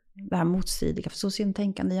det här motstridiga. För så ser en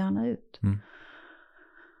tänkande hjärna ut. Mm.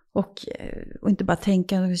 Och inte bara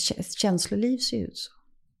tänkande, känsloliv ser ut så.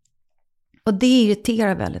 Och det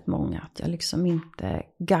irriterar väldigt många. Att jag liksom inte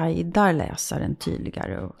guidar läsaren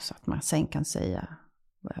tydligare. Så att man sen kan säga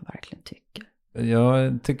vad jag verkligen tycker.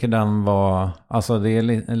 Jag tycker den var, alltså det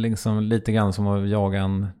är liksom lite grann som att jaga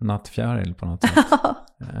en nattfjäril på något sätt.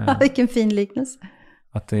 Vilken fin liknelse.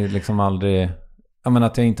 Att det liksom aldrig, jag menar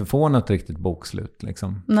att jag inte får något riktigt bokslut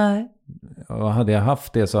liksom. Nej. Och hade jag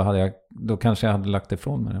haft det så då kanske jag hade lagt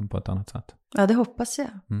ifrån mig den på ett annat sätt. Ja, det hoppas jag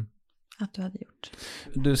att du hade gjort.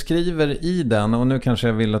 Du skriver i den, och nu kanske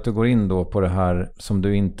jag vill att du går in då på det här som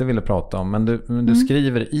du inte ville prata om, men du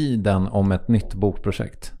skriver i den om ett nytt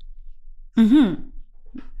bokprojekt. Mhm.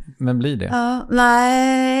 Men blir det? Ja,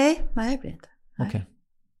 nej, det blir inte. Okej.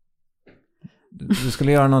 Du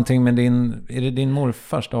skulle göra någonting med är det din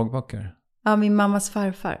morfars dagböcker? Ja, min mammas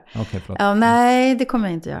farfar. Okej, förlåt. Ja, nej, det kommer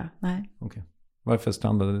jag inte göra. Nej. Okej. Varför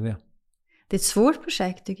strandade det? Det är ett svårt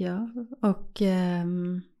projekt tycker jag. Och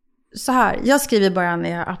så här, jag skriver bara när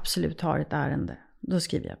jag absolut har ett ärende. Då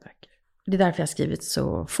skriver jag böcker. Det är därför jag har skrivit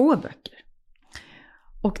så få böcker.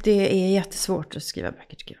 Och det är jättesvårt att skriva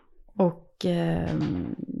böcker tycker jag. Och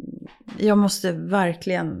jag måste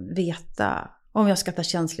verkligen veta om jag ska ta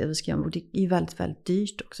känsligt och skriva en bok. Det är väldigt, väldigt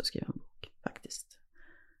dyrt också att skriva en bok faktiskt.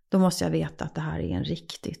 Då måste jag veta att det här är en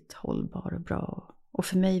riktigt hållbar och bra och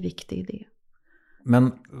för mig viktig idé.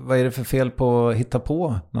 Men vad är det för fel på att hitta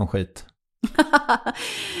på någon skit?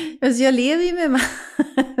 Alltså jag lever ju med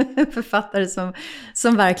författare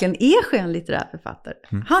som verkligen är skönlitterär författare.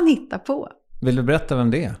 Han hittar på. Vill du berätta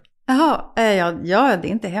vem det är? Jaha, ja, det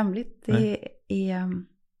är inte hemligt. Det är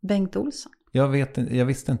Bengt Olsson. Jag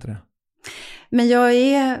visste inte det. Men jag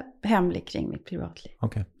är hemlig kring mitt privatliv.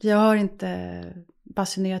 Okay. Jag har inte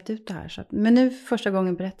basunerat ut det här. Men nu första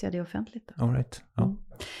gången berättar jag det offentligt. All right. Ja.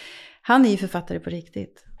 Han är ju författare på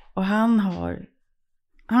riktigt. Och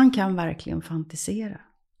han kan verkligen fantisera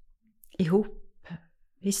ihop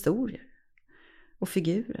historier och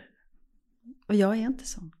figurer. Och jag är inte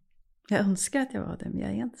sån. Jag önskar att jag var det, men jag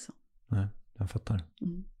är inte sån. Nej, jag fattar.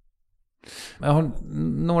 Jag har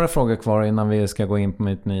några frågor kvar innan vi ska gå in på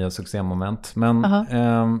mitt nya succémoment. Men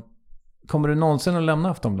kommer du någonsin att lämna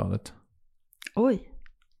Aftonbladet? Oj.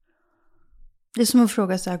 Det är som att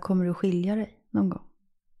fråga så här, kommer du skilja dig någon gång?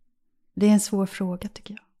 Det är en svår fråga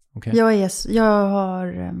tycker jag. Okay. Jag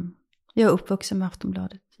är uppvuxen med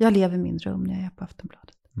Aftonbladet. Jag lever min dröm när jag är på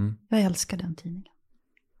Aftonbladet. Jag älskar den tidningen.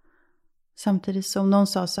 Samtidigt som någon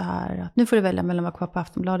sa så här att nu får du välja mellan att vara kvar på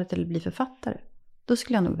Aftonbladet eller bli författare. Då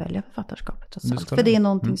skulle jag nog välja författarskapet. För det är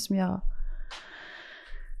någonting som jag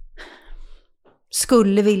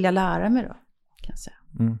skulle vilja lära mig då, kan jag säga.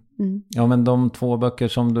 Ja, men de 2 böcker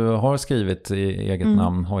som du har skrivit i eget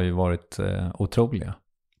namn har ju varit otroliga.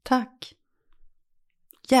 Tack.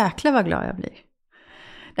 Jäklar vad glad jag blir.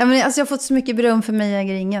 Ja, men alltså jag har fått så mycket beröm för mig, jag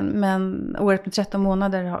äger ingen. Men året med 13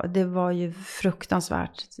 månader, det var ju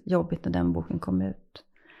fruktansvärt jobbigt när den boken kom ut.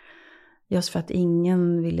 Just för att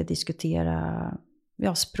ingen ville diskutera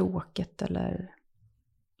språket eller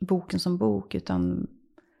boken som bok. Utan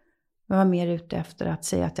jag var mer ute efter att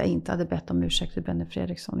säga att jag inte hade bett om ursäkt till Benny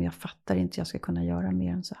Fredriksson. Och jag fattar inte att jag ska kunna göra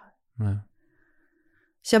mer än så här. Nej.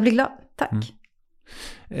 Så jag blir glad, tack.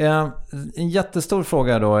 En jättestor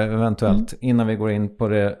fråga då eventuellt innan vi går in på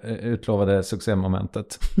det utlovade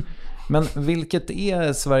succémomentet. Men vilket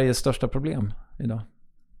är Sveriges största problem idag?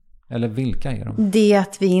 Eller vilka är de? Det är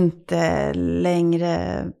att vi inte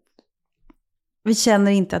längre... Vi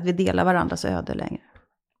känner inte att vi delar varandras öde längre.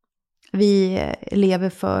 Vi lever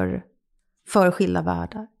för skilda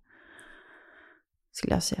världar,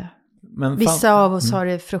 skulle jag säga. Men vissa av oss har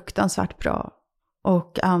det fruktansvärt bra.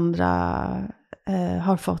 Och andra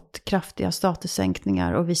har fått kraftiga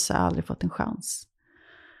statussänkningar. Och vissa har aldrig fått en chans.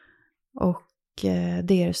 Och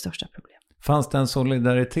det är det största problemet. Fanns det en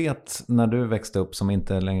solidaritet när du växte upp som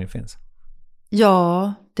inte längre finns?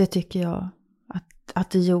 Ja, det tycker jag att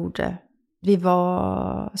det gjorde.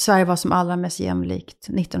 Sverige var som allra mest jämlikt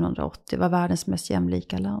 1980. Det var världens mest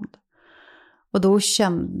jämlika land. Och då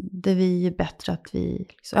kände vi bättre att vi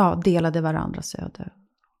delade varandras öde.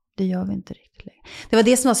 Det gör vi inte riktigt längre. Det var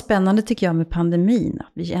det som var spännande tycker jag med pandemin.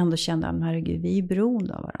 Att vi ändå kände att herregud, vi är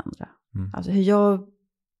beroende av varandra. Alltså hur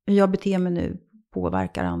jag beter mig nu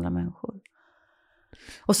påverkar andra människor.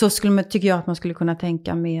 Och så tycker jag att man skulle kunna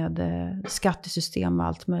tänka med skattesystem och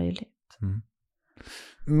allt möjligt.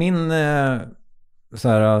 Min så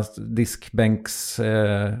här diskbänks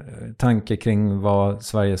tanke kring vad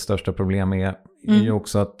Sveriges största problem är ju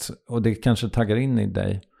också att, och det kanske taggar in i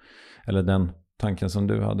dig, eller den tanken som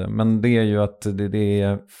du hade, men det är ju att det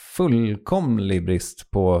är fullkomlig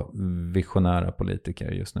brist på visionära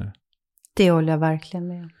politiker just nu. Det håller jag verkligen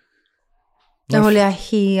med om. Det håller jag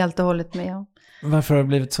helt och hållet med om. Varför har det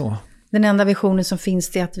blivit så? Den enda visionen som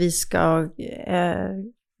finns är att vi ska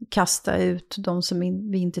kasta ut de som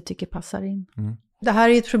vi inte tycker passar in. Det här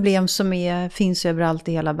är ett problem som finns överallt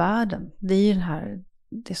i hela världen. Det är ju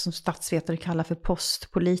det som statsvetare kallar för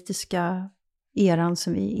postpolitiska eran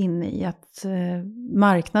som vi är inne i. Att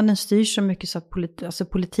marknaden styr så mycket så att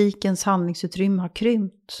politikens handlingsutrymme har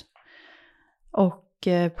krympt. Och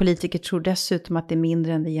politiker tror dessutom att det är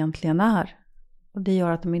mindre än det egentligen är. Och det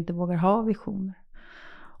gör att de inte vågar ha visioner.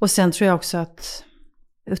 Och sen tror jag också att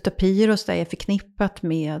utopier och så är förknippat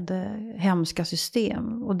med hemska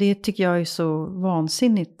system. Och det tycker jag är så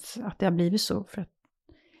vansinnigt att det har blivit så. För att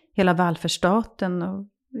hela välfärdsstaten och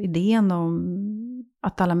idén om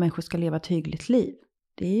att alla människor ska leva ett hyggligt liv.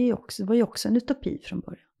 Det var ju också en utopi från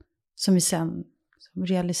början. Som vi sen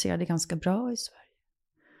realiserade ganska bra i Sverige.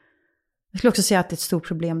 Jag skulle också säga att ett stort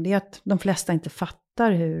problem är att de flesta inte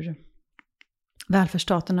fattar hur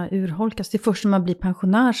välfärdsstaten har urholkats. Det är först när man blir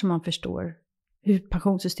pensionär som man förstår hur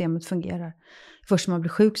pensionssystemet fungerar. Först när man blir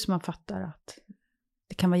sjuk som man fattar att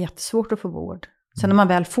det kan vara jättesvårt att få vård. Sen när man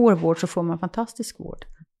väl får vård så får man fantastisk vård.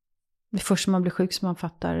 Det är först när man blir sjuk som man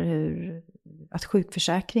fattar att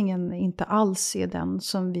sjukförsäkringen inte alls är den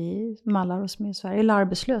som vi mallar oss med i Sverige. Eller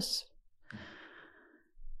arbetslös.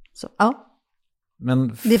 Så ja. Men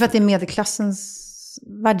det är för att det är medelklassens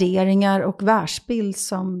värderingar och världsbild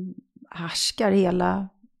som härskar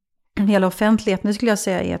hela offentligheten. Nu skulle jag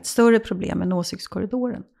säga är ett större problem än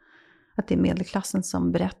åsiktskorridoren. Att det är medelklassen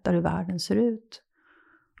som berättar hur världen ser ut.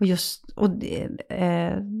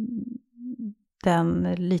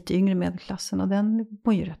 Den lite yngre medelklassen, och den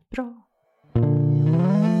mår ju rätt bra.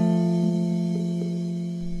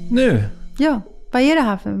 Nu! Ja, vad är det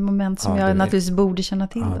här för moment som jag naturligtvis borde känna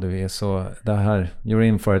till? Ja, du är så, det här, you're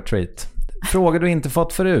in for a treat. Frågor du inte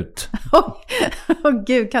fått förut.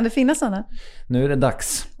 Gud, kan det finnas sådana? Nu är det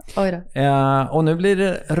dags. Oj då. Och nu blir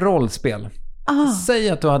det rollspel. Säg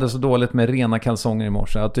att du hade så dåligt med rena kalsonger i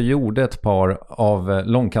morse att du gjorde ett par av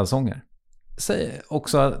långkalsonger. Säg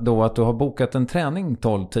också då att du har bokat en träning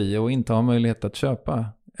 12:10 och inte har möjlighet att köpa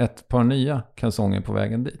ett par nya kalsonger på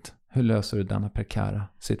vägen dit. Hur löser du denna prekära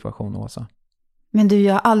situation, Åsa? Men du,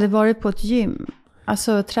 jag har aldrig varit på ett gym.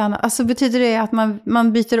 Alltså träna. Alltså betyder det att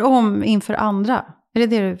man byter om inför andra? Är det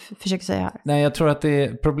det du försöker säga här? Nej, jag tror att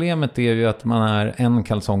problemet är ju att man är en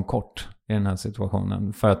kalsong kort i den här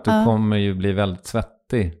situationen. För att du kommer ju bli väldigt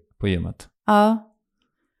svettig på gymmet. Ja,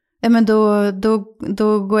 men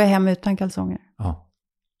då går jag hem utan kalsonger. Ja,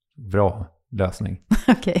 bra lösning.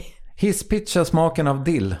 Okej. Hisspitcha smaken av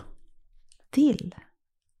dill. Dill?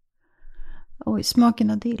 Oj, smaken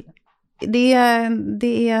av dill. Det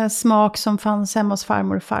är smak som fanns hemma hos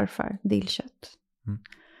farmor och farfar. Dillkött.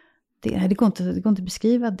 Det går inte att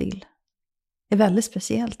beskriva dill. Det är väldigt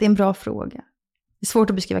speciellt. Det är en bra fråga. Det är svårt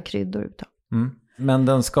att beskriva kryddor utan. Men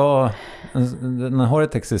den har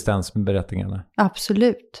ett existensberättigande.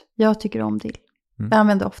 Absolut. Jag tycker om dill. Jag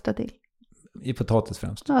använder ofta dill. I potatis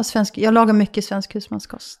främst? Ja, jag lagar mycket svensk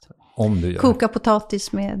husmanskost. Om du gör. Koka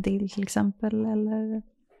potatis med dill till exempel. Eller,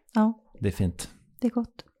 ja. Det är fint. Det är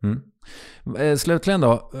gott. Slutligen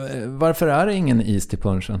då. Varför är det ingen is till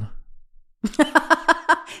punchen?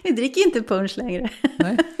 Vi dricker inte punch längre.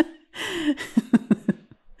 Nej.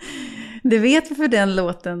 Det vet vi för den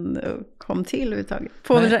låten kom till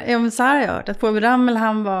överhuvudtaget. Så här har jag hört att Povel Ramel,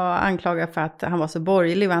 han var anklagad för att han var så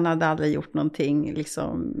borgerlig och han hade aldrig gjort någonting.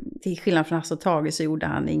 Liksom, till skillnad från Hasse och Tage så gjorde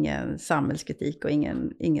han ingen samhällskritik och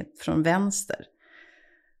inget från vänster.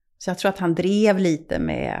 Så jag tror att han drev lite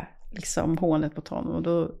med liksom hånet på honom. Och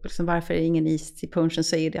då, liksom, varför är det ingen is till punchen,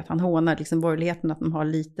 så är det att han hånar liksom borgerligheten, att de har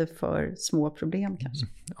lite för små problem kanske.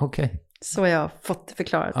 Okej. Så jag har fått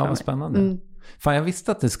förklarat. Ja, vad spännande. Fan, jag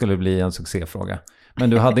visste att det skulle bli en succéfråga. Men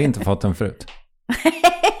du hade inte fått den förut.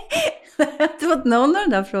 Jag har inte fått någon av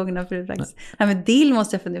de där frågorna förut faktiskt. Nej, men dill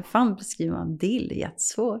måste jag fundera. Fan, beskriva en dill, det är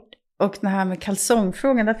jättesvårt. Och den här med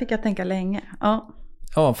kalsongfrågan, där fick jag tänka länge.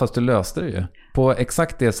 Ja, fast du löste det ju. På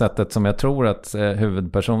exakt det sättet som jag tror att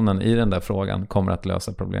huvudpersonen i den där frågan kommer att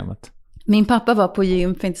lösa problemet. Min pappa var på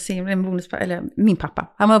gym för inte se en bonuspar, eller min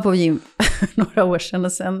pappa. Han var på gym några år sedan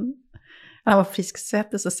och sen han var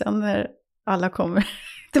frisksvettig, och sen när alla kommer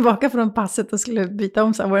tillbaka från passet och skulle byta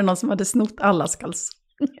om så var det någon som hade snott allas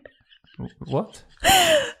kalsonger. What?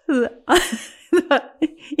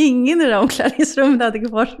 Ingen i det omklädningsrummet hade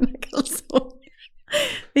kvar sina kalsonger.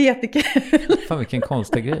 Det är jättekul. Fan, vilken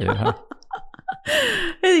konstig grej det här.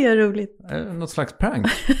 Det är roligt. Något slags prank.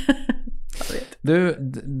 Du,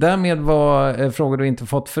 därmed var frågor du inte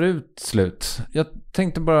fått förut slut. Jag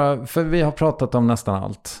tänkte bara, för vi har pratat om nästan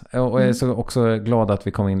allt. Och jag är så också glad att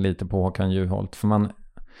vi kom in lite på Håkan Juholt. För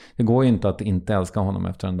det går ju inte att inte älska honom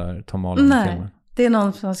efter den där Tom Holland-filmen. Nej, det är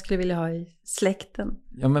någon som jag skulle vilja ha i släkten.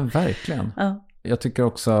 Ja, men verkligen. Ja. Jag tycker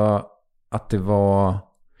också att det var...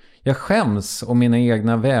 Jag skäms om mina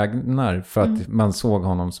egna vägnar för att man såg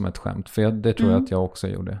honom som ett skämt. För det tror jag att jag också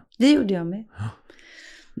gjorde. Det gjorde jag med.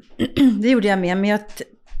 Det gjorde jag med. Men jag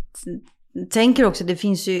tänker också, det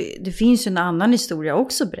finns ju en annan historia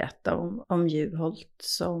också att berätta om Juholt.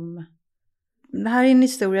 Det här är en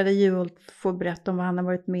historia där Juholt får berätta om vad han har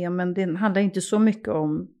varit med om. Men det handlar inte så mycket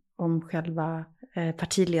om själva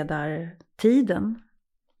partiledartiden.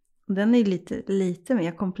 Den är lite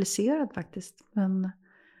mer komplicerad faktiskt. Men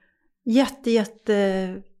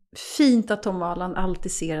jätte fint att Tom Holland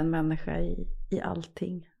alltid ser en människa i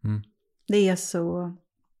allting. Mm. Det är så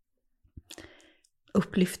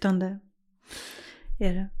upplyftande.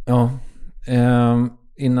 Är det? Ja.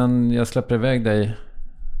 Innan jag släpper iväg dig,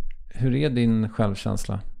 hur är din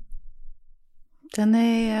självkänsla? Den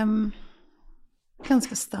är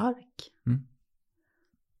ganska stark.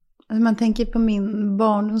 Alltså man tänker på min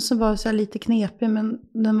barndom som var så här lite knepig, men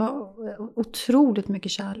den var otroligt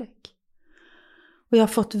mycket kärlek. Och jag har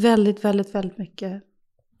fått väldigt, väldigt, väldigt mycket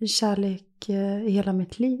kärlek i hela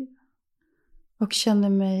mitt liv. Och känner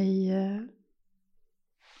mig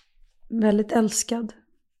väldigt älskad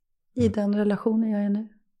i den relationen jag är nu.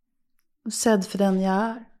 Och sedd för den jag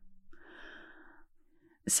är.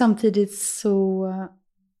 Samtidigt så,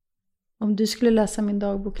 om du skulle läsa min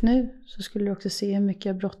dagbok nu, så skulle du också se hur mycket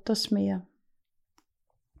jag brottas med.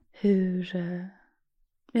 Hur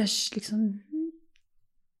jag liksom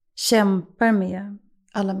kämpar med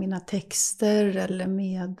alla mina texter eller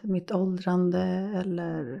med mitt åldrande,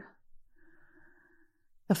 eller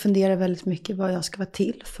jag funderar väldigt mycket vad jag ska vara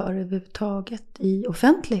till för överhuvudtaget i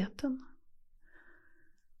offentligheten.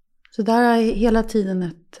 Så där är hela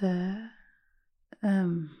tiden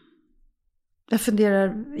jag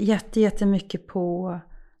funderar jättemycket på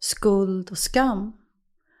skuld och skam.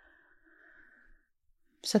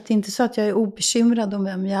 Så att det är inte så att jag är obekymrad om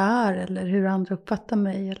vem jag är eller hur andra uppfattar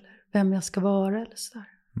mig eller vem jag ska vara eller sådär.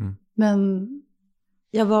 Mm. Men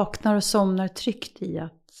jag vaknar och somnar tryggt i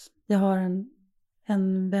att jag har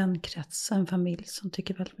en vänkrets, en familj som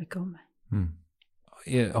tycker väldigt mycket om mig. Mm.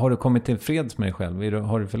 Har du kommit till freds med dig själv?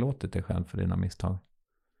 Har du förlåtit dig själv för dina misstag?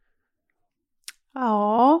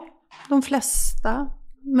 Ja, de flesta.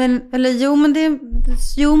 Men det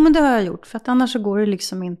har jag gjort. För att annars så går det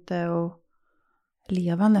liksom inte att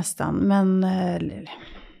leva nästan. Men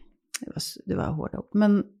det var hårda ord.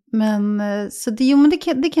 Men så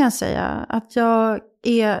det kan jag säga. Att jag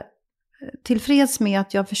är tillfreds med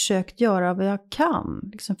att jag har försökt göra vad jag kan.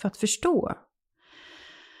 Liksom för att förstå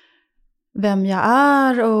vem jag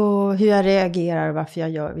är och hur jag reagerar och varför jag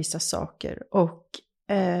gör vissa saker. Och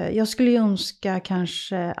jag skulle ju önska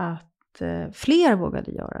kanske att fler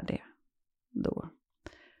vågade göra det då.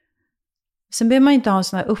 Sen behöver man inte ha en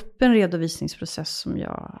sån här öppen redovisningsprocess som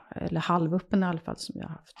eller halvöppen i alla fall som jag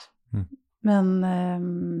har haft. Mm. Men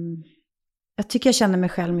jag tycker jag känner mig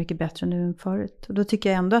själv mycket bättre nu än förut. Och då tycker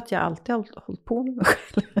jag ändå att jag alltid har hållit på med mig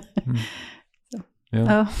själv. Mm.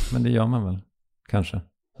 Ja, men det gör man väl, kanske.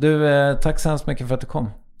 Du, tack så hemskt mycket för att du kom.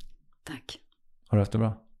 Tack. Har du haft det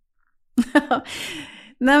bra?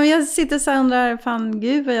 Nej, men jag sitter så och undrar, fan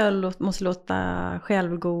gud vad jag måste låta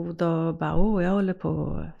självgod och bara, jag håller på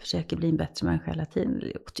och försöker bli en bättre människa hela tiden.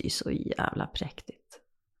 Det låter ju så jävla präktigt.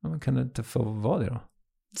 Ja, men kan du inte få vara det då?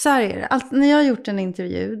 Så här är det. När jag har gjort en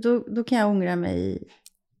intervju, då kan jag ångra mig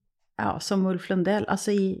som Ulf Lundell.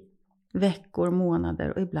 Alltså i veckor, månader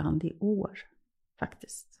och ibland i år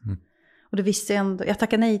faktiskt. Mm. Och det visste jag ändå. Jag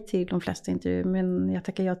tackar nej till de flesta intervjuer, men jag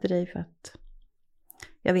tackar ja till dig för att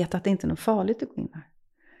jag vet att det inte är något farligt att gå in här.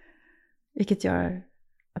 Vilket gör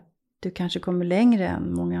att du kanske kommer längre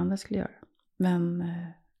än många andra skulle göra. Men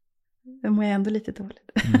det mår jag ändå lite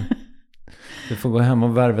dåligt. Mm. Du får gå hem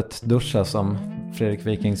och värvet duscha som Fredrik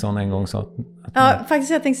Wikingsson en gång sa. Ja,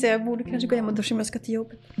 faktiskt jag tänkte säga jag borde kanske gå hem och duscha om jag ska till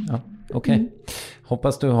jobbet. Ja, okej. Mm.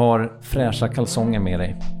 Hoppas du har fräscha kalsonger med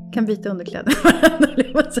dig. Kan byta underkläder.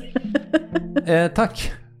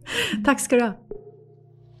 Tack. Tack ska du ha.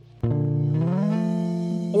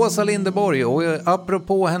 Åsa Linderborg, och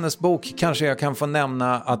apropå hennes bok kanske jag kan få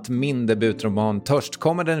nämna att min debutroman Törst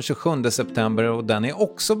kommer den 27 september och den är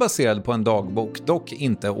också baserad på en dagbok, dock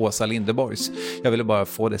inte Åsa Linderborgs. Jag ville bara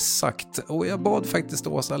få det sagt och jag bad faktiskt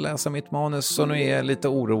Åsa läsa mitt manus, så nu är jag lite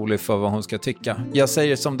orolig för vad hon ska tycka. Jag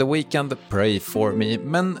säger som The Weeknd, pray for me.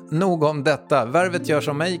 Men nog om detta. Värvet görs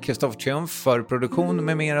av mig, Kristoffer Triumf. För produktion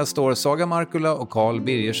med mera står Saga Markula och Carl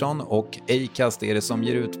Birgersson, och Acast är det som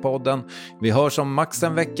ger ut podden. Vi hörs om max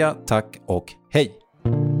en vecka. Tack och hej!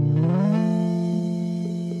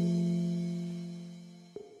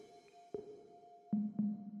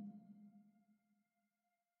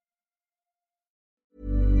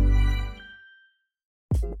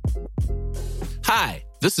 Hi,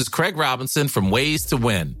 this is Craig Robinson from Ways to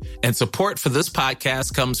Win, and support for this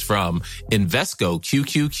podcast comes from Invesco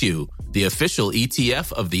QQQ, the official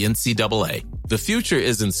ETF of the NCAA. The future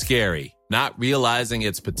isn't scary. Not realizing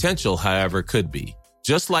its potential, however, could be.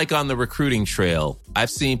 Just like on the recruiting trail, I've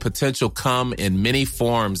seen potential come in many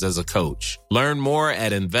forms as a coach. Learn more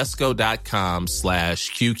at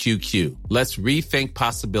Invesco.com/QQQ. Let's rethink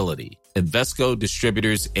possibility. Invesco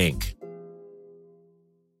Distributors, Inc.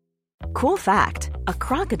 Cool fact, a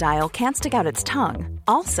crocodile can't stick out its tongue.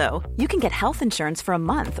 Also, you can get health insurance for a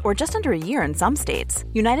month or just under a year in some states.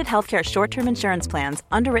 United Healthcare short-term insurance plans,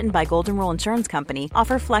 underwritten by Golden Rule Insurance Company,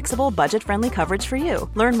 offer flexible, budget-friendly coverage for you.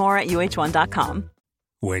 Learn more at UH1.com.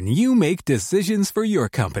 When you make decisions for your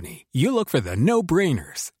company, you look for the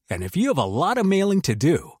no-brainers. And if you have a lot of mailing to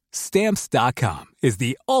do, Stamps.com is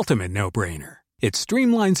the ultimate no-brainer. It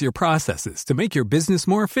streamlines your processes to make your business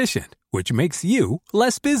more efficient, which makes you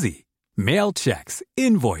less busy. Mail checks,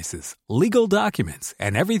 invoices, legal documents,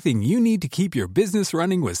 and everything you need to keep your business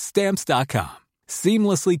running with Stamps.com.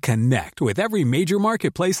 Seamlessly connect with every major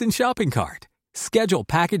marketplace and shopping cart. Schedule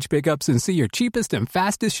package pickups and see your cheapest and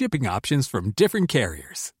fastest shipping options from different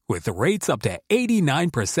carriers. With rates up to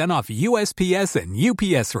 89% off USPS and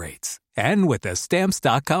UPS rates. And with the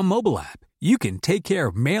Stamps.com mobile app, you can take care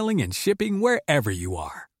of mailing and shipping wherever you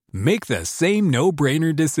are. Make the same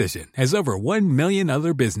no-brainer decision as over 1 million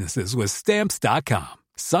other businesses with Stamps.com.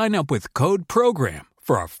 Sign up with code PROGRAM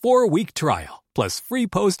for a 4-week trial, plus free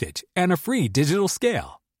postage and a free digital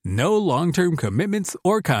scale. No long-term commitments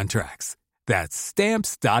or contracts. That's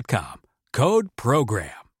Stamps.com. Code PROGRAM.